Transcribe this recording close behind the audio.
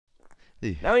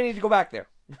Now I need to go back there.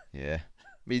 Yeah.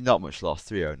 I mean, not much loss.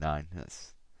 309.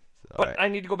 That's But alright. I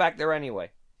need to go back there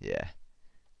anyway. Yeah.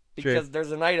 True. Because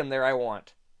there's an item there I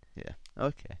want. Yeah.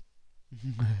 Okay.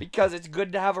 Because it's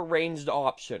good to have a ranged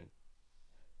option.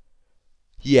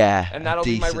 Yeah. And a that'll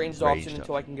be my decent ranged option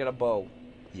until I can get a bow.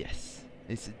 Yes.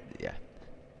 Yeah.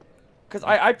 Because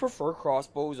I prefer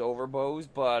crossbows over bows,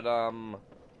 but, I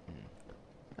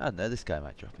don't know, this guy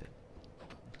might drop it.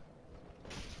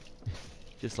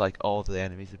 Just like all the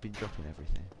enemies have been dropping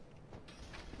everything.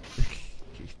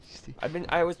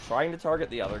 I was trying to target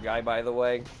the other guy, by the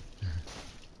way.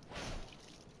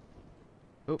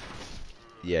 Oh.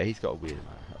 Yeah, he's got a weird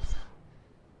amount of health.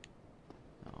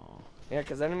 Oh. Yeah,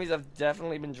 because enemies have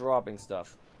definitely been dropping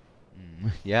stuff.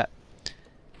 Yeah.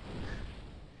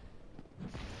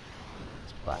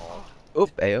 Up,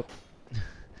 hey up.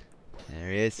 There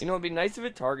he is. You know, it'd be nice if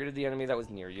it targeted the enemy that was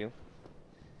near you.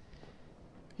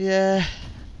 Yeah.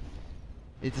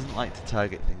 It doesn't like to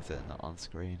target things that are not on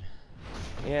screen.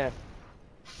 Yeah.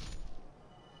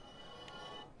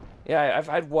 Yeah, I've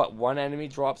had, what, one enemy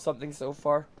drop something so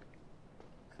far?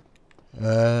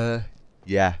 Yeah,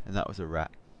 and that was a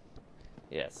rat.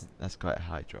 Yes. That's quite a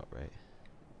high drop rate.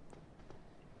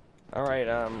 Alright,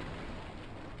 Here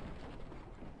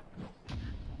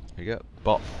we go.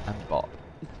 Bot and bot.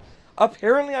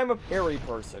 apparently I'm a parry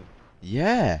person.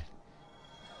 Yeah.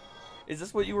 Is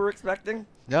this what you were expecting?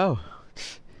 No.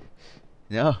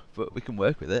 No, but we can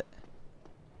work with it.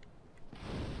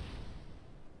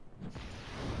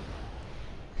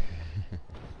 It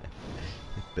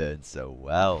burns so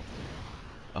well.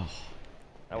 Oh.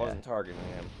 I wasn't targeting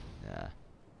him. Nah.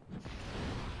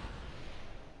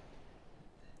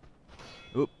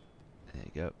 Oop. There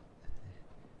you go.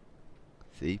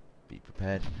 See? Be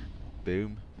prepared.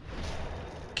 Boom.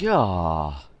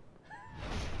 Gah.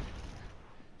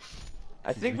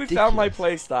 I think we found my ridiculous.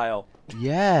 play style.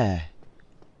 Yeah.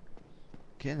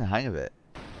 Getting the hang of it.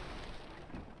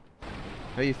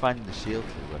 How are you finding the shield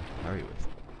to hurry with?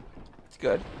 It's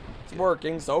good. It's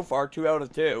working so far, 2 out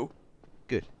of 2.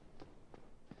 Good.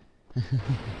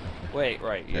 Wait,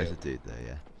 right, you. There's a dude there,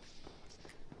 yeah.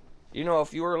 You know,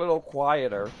 if you were a little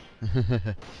quieter.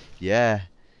 Yeah.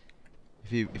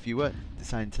 If you weren't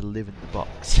deciding to live in the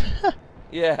box.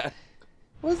 Yeah.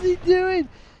 What's he doing?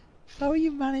 How are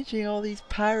you managing all these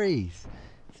parries?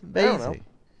 It's don't know. amazing.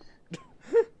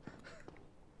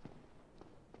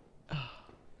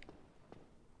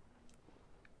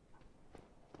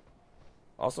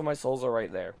 Also, my souls are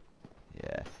right there.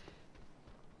 Yeah.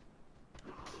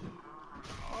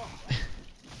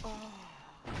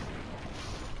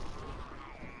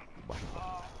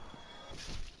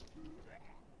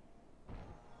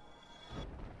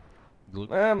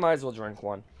 Might as well drink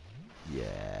one.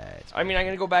 Yeah. I mean, I'm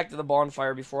gonna go back to the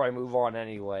bonfire before I move on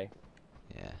anyway.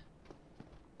 Yeah.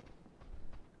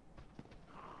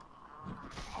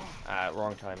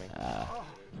 Wrong timing.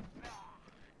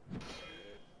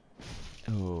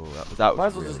 Oh, that was Might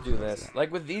as well really just do close, this. that.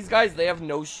 Like, with these guys, they have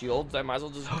no shields. I might as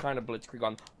well just kind of blitzkrieg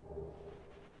on.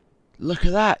 Look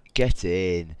at that! Get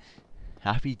in.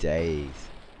 Happy days.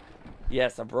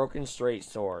 Yes, a broken straight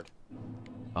sword.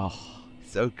 Oh,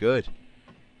 so good.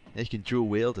 You can dual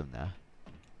wield them now.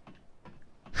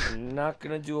 I'm not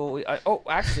gonna dual. Oh,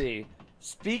 actually,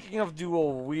 speaking of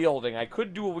dual wielding, I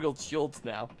could dual wield shields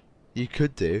now. You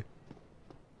could do.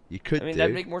 You could I mean, do.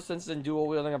 that'd make more sense than dual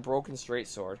wielding a broken straight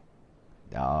sword.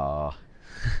 Ah.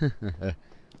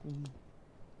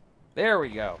 There we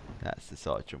go. That's the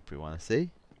sort of jump we want to see.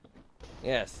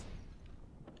 Yes.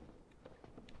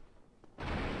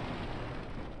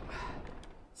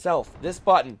 Self, this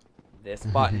button. This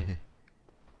button.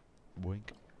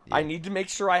 Wink. I need to make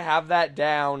sure I have that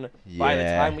down by the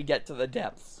time we get to the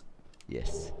depths.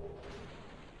 Yes.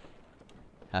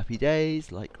 Happy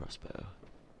days, light crossbow.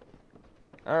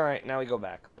 Alright, now we go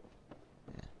back.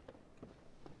 Yeah.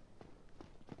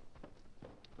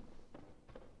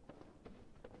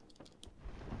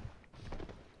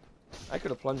 I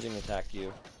could have plunging attacked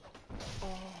you.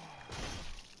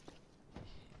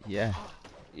 Yeah.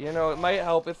 You know, it might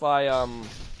help if I,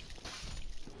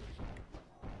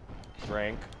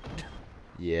 drank.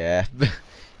 Yeah.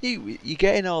 You're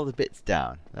getting all the bits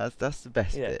down. That's the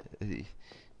best Yeah. bit.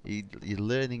 You're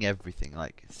learning everything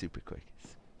like super quick.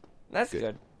 That's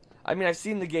good. I mean, I've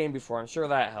seen the game before. I'm sure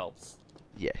that helps.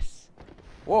 Yes.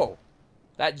 Whoa.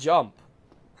 That jump.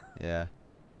 Yeah.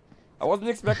 I wasn't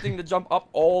expecting to jump up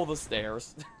all the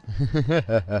stairs. Look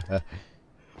at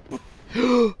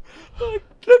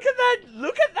that!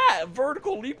 Look at that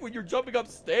vertical leap when you're jumping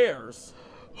upstairs.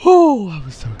 Oh, I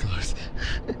was so close.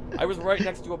 I was right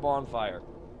next to a bonfire.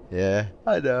 Yeah,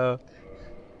 I know.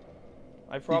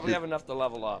 I probably have enough to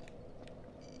level up.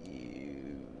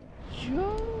 You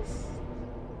just...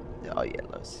 Oh, yeah,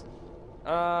 lows.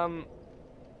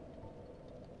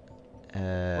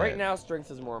 Right now, strength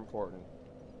is more important.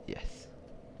 Yes.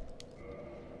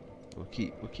 We'll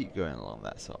keep going along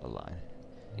that sort of line.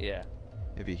 Yeah.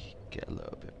 Maybe get a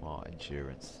little bit more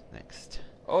endurance next.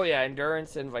 Oh yeah,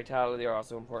 endurance and vitality are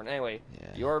also important. Anyway, Yeah.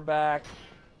 you're back.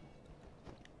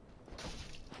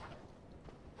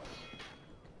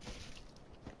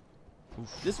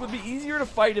 Oof. This would be easier to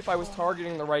fight if I was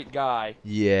targeting the right guy.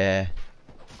 Yeah.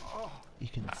 You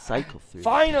can cycle through.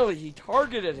 Finally, he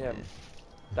targeted him. Yeah.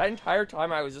 That entire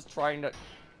time I was just trying to...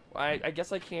 I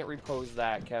guess I can't repose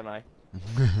that, can I?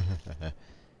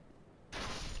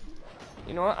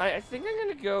 You know what? I think I'm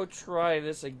gonna go try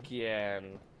this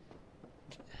again.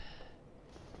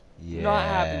 Yeah. Not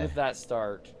happy with that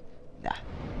start. Nah.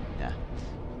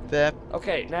 Fair.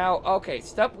 Okay, now, okay,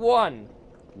 step one.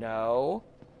 No.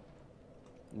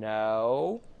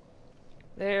 No.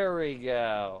 There we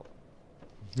go.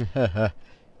 Just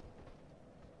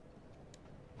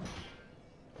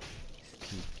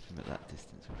keep him at that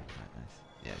distance would be quite nice.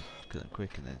 Yeah, kill him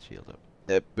quick and then shield up.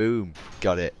 Boom.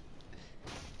 Got it.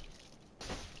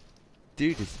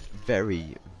 Dude is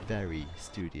very, very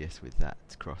studious with that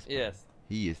crossbow. Yes.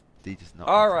 He does not.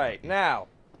 Alright, now.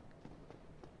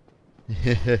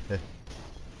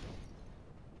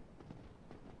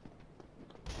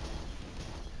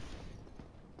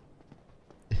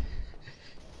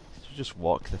 Just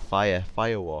walk the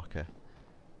firewalker.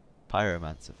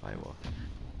 Pyromancer firewalker.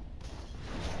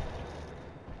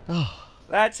 Oh.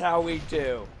 That's how we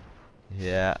do.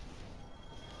 Yeah.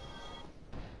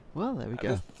 Well, there we go.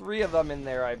 There's 3 of them in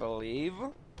there, I believe.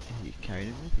 You carried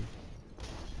him with you.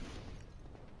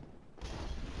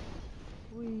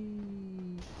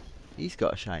 Whee. He's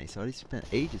got a shiny sword. He's spent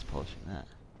ages polishing that.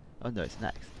 Oh no, it's an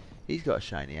axe. He's got a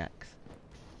shiny axe.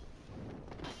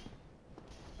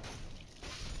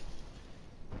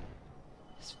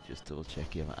 Just double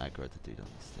check you haven't aggroed the dude on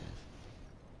the stairs.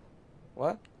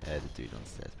 What? The dude on the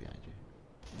stairs behind you.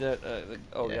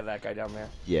 Yeah, that guy down there.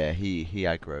 Yeah, he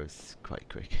aggroes quite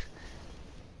quick.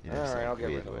 You know, Alright, sort I'll of get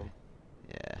rid weird of way. him.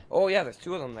 Yeah. Oh yeah, there's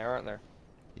 2 of them there, aren't there?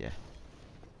 Yeah.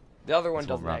 The other one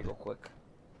There's one doesn't rabbit. aggro quick.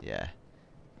 Yeah.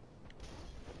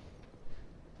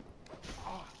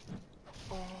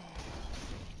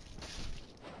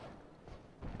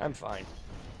 I'm fine.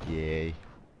 Yay.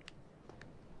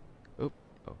 Oh,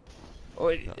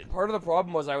 part of the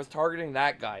problem was I was targeting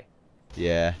that guy.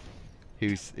 Yeah.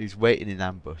 Who's waiting in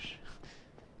ambush.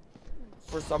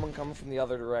 For someone coming from the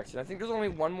other direction. I think there's only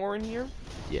 1 more in here?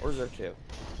 Yeah. Or is there 2?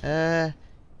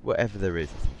 Whatever there is,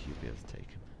 I think you'll be able to take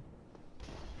him.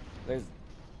 There's...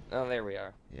 Oh, there we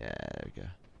are. Yeah, there we go.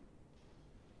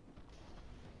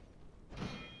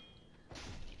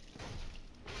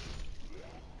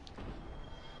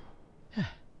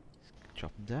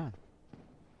 Chop him down.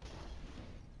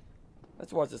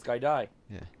 Let's watch this guy die.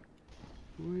 Yeah.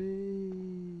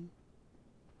 Whee.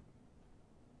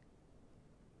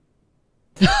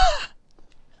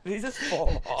 Did he just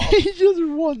fall off? He just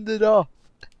wandered off.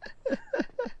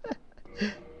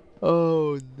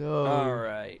 Oh no.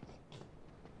 Alright.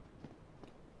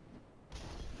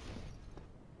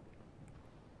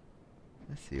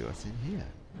 Let's see what's in here.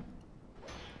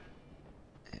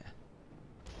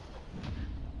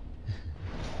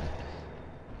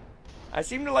 I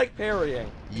seem to like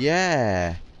parrying.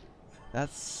 Yeah.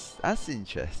 That's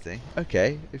interesting.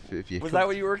 Okay, if you Was that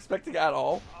what you were expecting at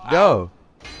all? No.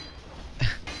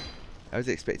 I was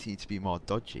expecting you to be more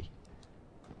dodgy.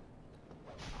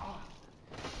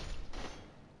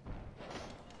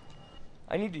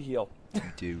 I need to heal. You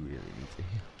do really need to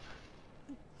heal.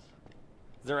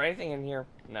 Is there anything in here?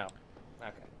 No.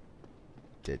 Okay.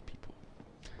 Dead people.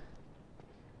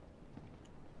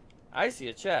 I see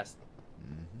a chest.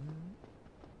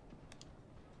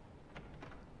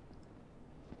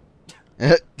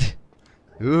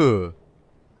 Ooh.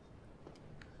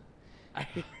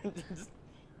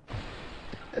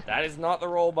 That is not the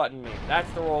roll button, me. That's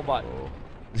the roll button. Oh.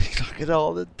 Look at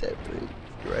all the debris.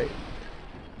 It's great.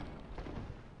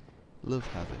 Love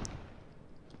having.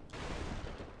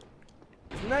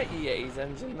 Isn't that EA's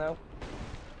engine, though?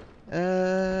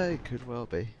 It could well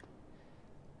be.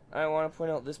 I want to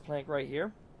point out this plank right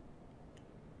here.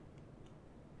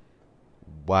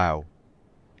 Wow.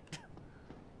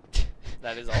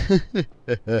 That is all.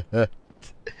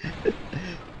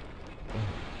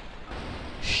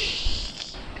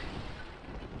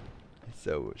 It's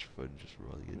so much fun just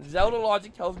rolling it. Zelda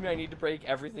logic tells me I need to break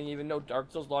everything, even though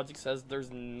Dark Souls logic says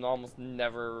there's almost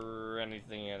never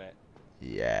anything in it.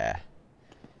 Yeah.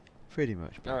 Pretty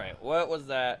much. Alright, what was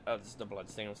that? Oh, this is the blood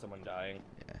stain of someone dying.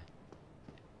 Yeah.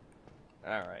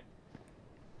 Alright.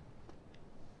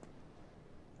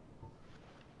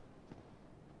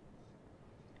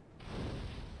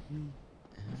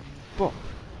 Boom.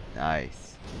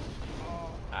 Nice.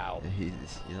 Ow.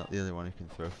 You're not the only one who can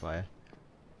throw fire.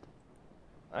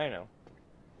 I know.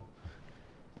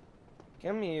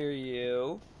 Come here,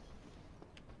 you.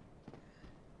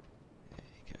 There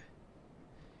you go.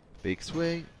 Big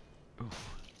swing.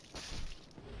 Oof.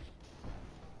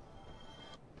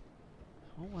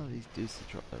 I want one of these dudes to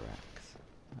drop their axe.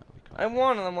 I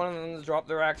want one of them to drop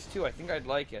their axe too. I think I'd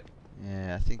like it.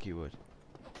 Yeah, I think you would.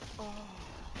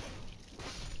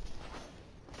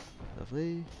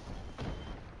 Lovely.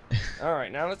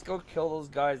 Alright, now let's go kill those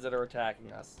guys that are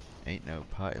attacking us. Ain't no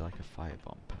party like a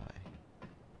firebomb pie.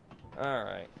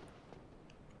 Alright.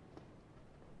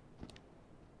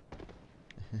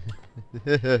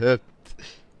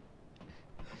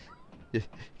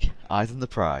 Eyes on the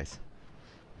prize.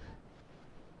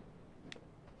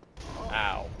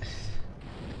 Ow.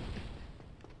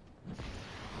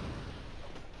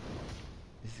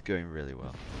 This is going really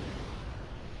well.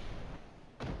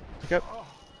 Look up.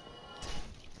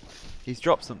 He's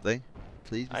dropped something.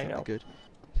 Please be something good.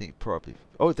 I think probably.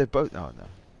 Oh, they're both. Oh no.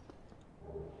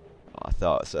 Oh, I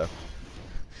thought so.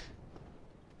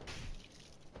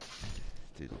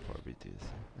 Dude will probably do this.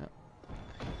 No.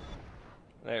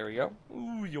 There we go.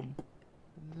 Ooh, yum.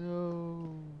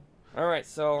 No. Alright,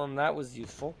 so that was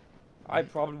useful. I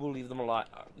probably will leave them alive.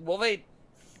 Will they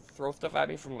throw stuff at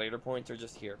me from later points or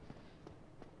just here?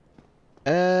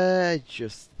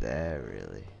 Just there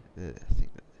really. I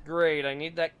think that. Great, I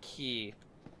need that key.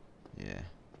 Yeah.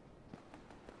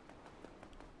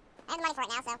 I have the money for it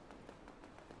now, so.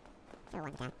 For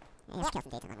one time. Yeah, just kill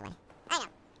some dudes along the way. I know.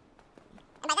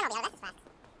 And by then I'll be out of this fast.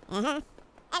 And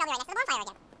I'll be right next to the bonfire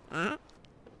again.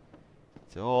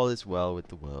 So all is well with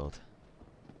the world.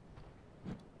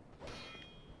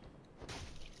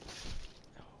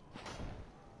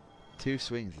 Two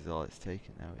swings is all it's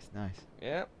taken now. It's nice.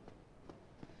 Yep.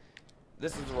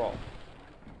 This is roll.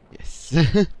 Yes.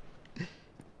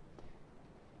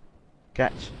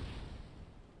 Catch.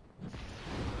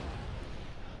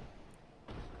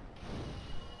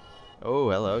 Oh,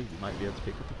 hello. You might be able to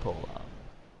pick up a pole arm.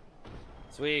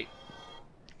 Sweet.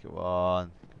 Come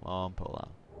on. Come on, pole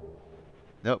arm.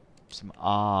 Nope. Some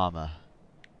armor.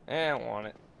 I don't want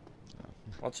it. No.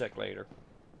 I'll check later.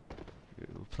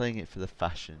 We're playing it for the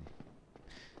fashion.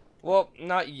 Well,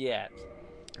 not yet.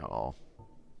 Oh.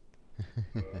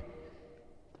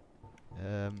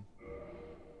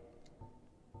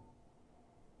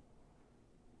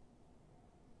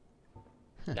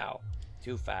 No.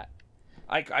 Too fat.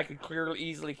 I could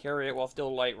easily carry it while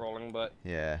still light rolling, but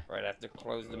Yeah. right, I have to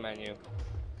close the menu.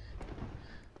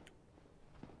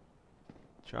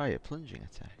 Try a plunging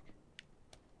attack.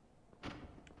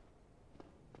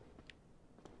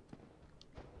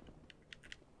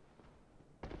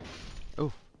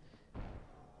 Oh.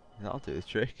 That'll do the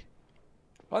trick.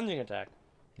 Plunging attack.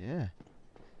 Yeah.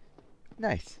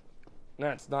 Nice. No,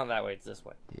 it's not that way, it's this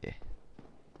way. Yeah.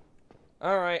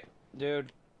 Alright,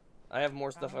 dude. I have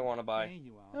more stuff I want to buy. There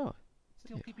you are. Oh.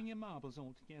 Still yeah. keeping your marbles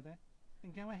all together?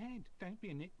 Then go ahead. Don't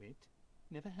be a nitwit.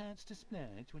 Never hurts to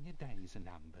splurge when your days are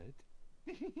numbered.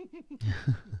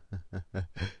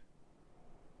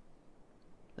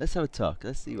 Let's have a talk.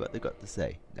 Let's see what they've got to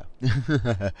say. No.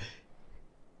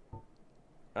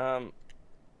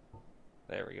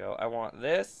 There we go. I want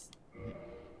this.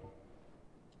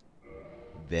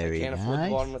 Very I can't afford the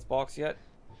nice. bottomless box yet.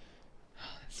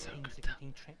 So Things good. are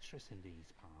getting treacherous in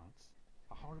these parts.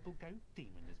 A horrible goat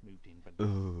demon has moved in beneath.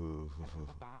 Ooh. And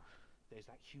up above, there's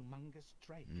that humongous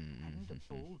drake and a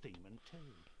bull demon too.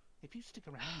 If you stick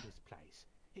around this place,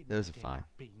 it Those might are fine. end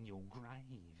up being your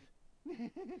grave.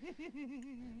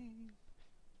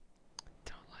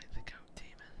 Don't like the goat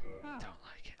demon. Oh, Don't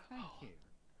like it. thank Oh. you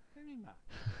very much.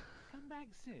 Come back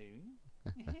soon.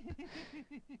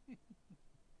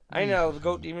 I know, the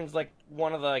goat demon's like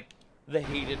one of the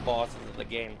hated bosses of the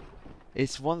game.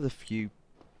 It's one of the few.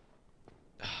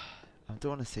 I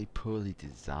don't want to say poorly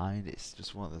designed. It's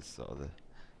just one of the sort of the.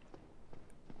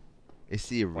 It's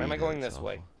the arena. Why am I going that's this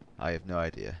way? awful. I have no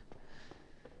idea.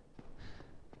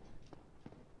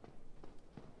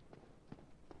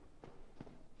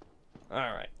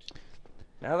 Alright.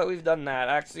 Now that we've done that,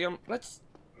 Axiom, let's...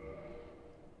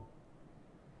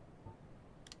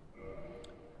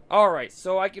 Alright,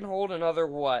 so I can hold another,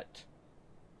 what?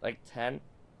 Like 10?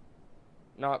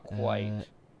 Not quite.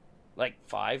 Like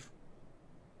 5?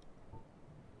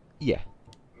 Yeah.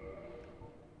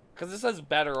 Because this has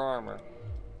better armor.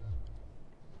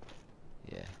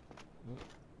 Yeah.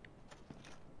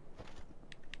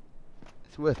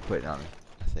 It's worth putting on,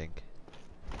 I think.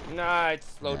 Nah, it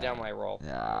slowed down my roll.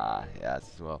 Yeah,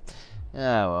 as well.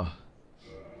 Yeah, well.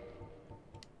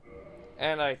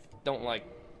 And I don't like...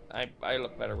 I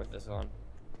look better with this on.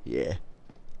 Yeah.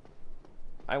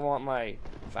 I want my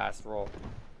fast roll.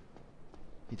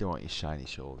 You don't want your shiny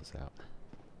shoulders out.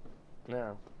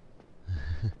 No.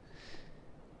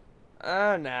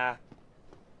 Nah.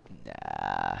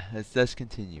 Nah. Let's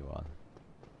continue on.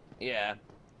 Yeah.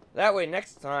 That way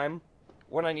next time,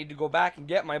 when I need to go back and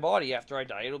get my body after I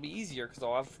die, it'll be easier because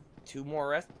I'll have 2 more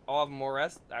rest. I'll have more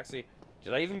rest. Actually,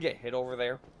 did I even get hit over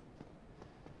there?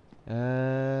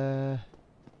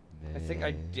 I think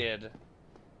I did.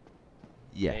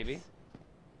 Yes. Maybe?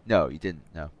 No, you didn't.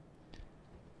 No.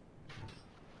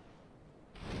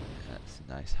 That's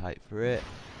a nice height for it.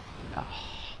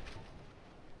 Ah.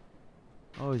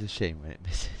 Always a shame when it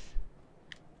misses.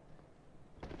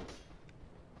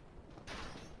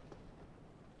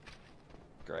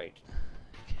 Great.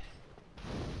 Okay.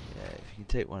 Yeah, if you can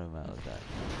take one of them out of that.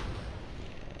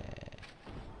 Yeah.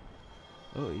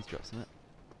 Oh, he's dropped something.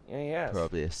 Yeah, he has.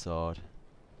 Probably a sword.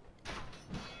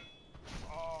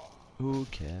 Oh,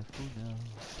 careful now.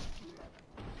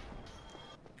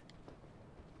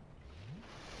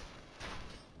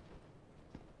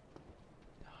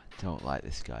 I don't like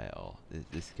this guy at all.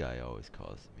 This guy always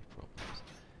causes me problems.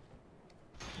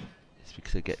 It's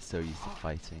because I get so used to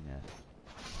fighting.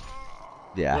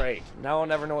 Yeah. Great. Now I'll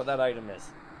never know what that item is.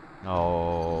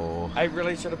 Oh. I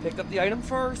really should have picked up the item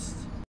first.